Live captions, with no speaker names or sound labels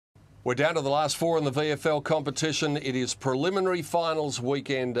We're down to the last four in the VFL competition. It is preliminary finals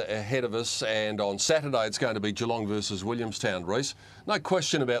weekend ahead of us, and on Saturday it's going to be Geelong versus Williamstown, Reece. No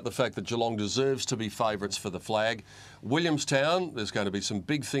question about the fact that Geelong deserves to be favourites for the flag. Williamstown, there's going to be some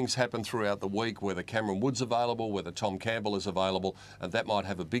big things happen throughout the week, whether Cameron Wood's available, whether Tom Campbell is available, and that might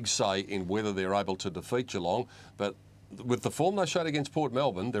have a big say in whether they're able to defeat Geelong. But with the form they showed against Port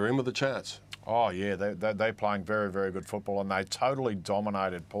Melbourne, they're in with a chance. Oh, yeah, they're playing very, very good football, and they totally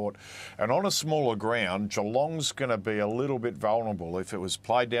dominated Port. And on a smaller ground, Geelong's going to be a little bit vulnerable. If it was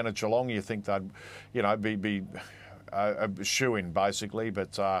played down at Geelong, you think they'd, be a shoe-in, basically.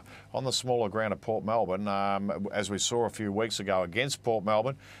 But on the smaller ground of Port Melbourne, as we saw a few weeks ago against Port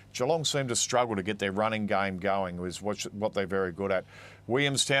Melbourne, Geelong seemed to struggle to get their running game going, was what they're very good at.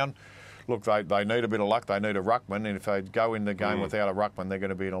 Williamstown, look, they need a bit of luck. They need a ruckman, and if they go in the game without a ruckman, they're going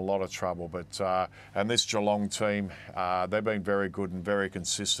to be in a lot of trouble. But and this Geelong team, they've been very good and very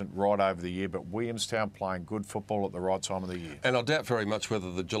consistent right over the year. But Williamstown playing good football at the right time of the year. And I doubt very much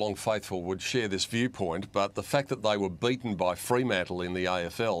whether the Geelong faithful would share this viewpoint, but the fact that they were beaten by Fremantle in the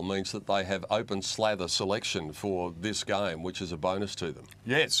AFL means that they have open slather selection for this game, which is a bonus to them.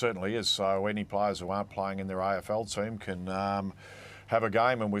 Yeah, it certainly is. So any players who aren't playing in their AFL team can have a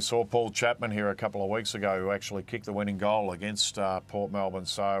game, and we saw Paul Chapman here a couple of weeks ago who actually kicked the winning goal against Port Melbourne.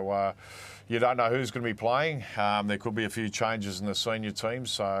 So you don't know who's going to be playing. There could be a few changes in the senior team.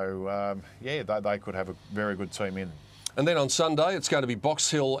 So, yeah, they could have a very good team in. And then on Sunday, it's going to be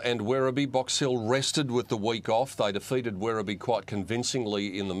Box Hill and Werribee. Box Hill rested with the week off. They defeated Werribee quite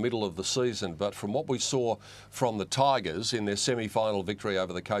convincingly in the middle of the season. But from what we saw from the Tigers in their semi-final victory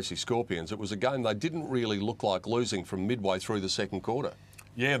over the Casey Scorpions, it was a game they didn't really look like losing from midway through the second quarter.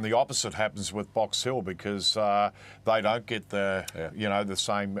 Yeah, and the opposite happens with Box Hill because they don't get the the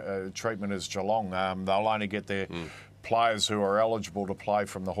same treatment as Geelong. They'll only get their players who are eligible to play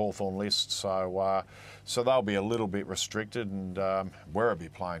from the Hawthorn list, so they'll be a little bit restricted. And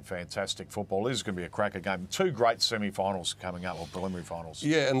Werribee playing fantastic football. This is going to be a cracker game. Two great semi-finals coming up, or preliminary finals.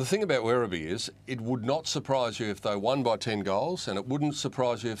 Yeah, and the thing about Werribee is it would not surprise you if they won by 10 goals, and it wouldn't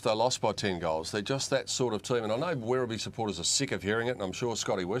surprise you if they lost by 10 goals. They're just that sort of team. And I know Werribee supporters are sick of hearing it, and I'm sure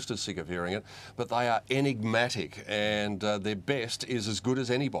Scotty West is sick of hearing it, but they are enigmatic, and their best is as good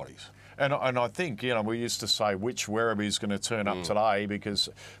as anybody's. And I think, we used to say which Werribee is going to turn up today because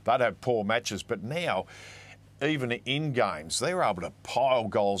they'd have poor matches. But now, even in games, they're able to pile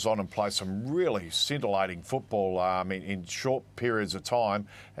goals on and play some really scintillating football in short periods of time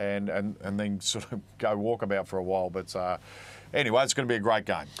and then sort of go walkabout for a while. But anyway, it's going to be a great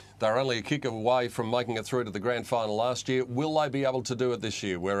game. They're only a kick away from making it through to the grand final last year. Will they be able to do it this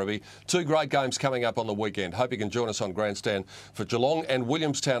year, Werribee? Two great games coming up on the weekend. Hope you can join us on Grandstand for Geelong and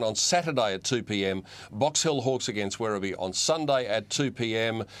Williamstown on Saturday at 2 p.m. Box Hill Hawks against Werribee on Sunday at 2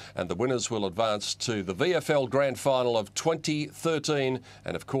 p.m. And the winners will advance to the VFL Grand Final of 2013.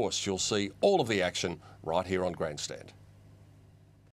 And of course, you'll see all of the action right here on Grandstand.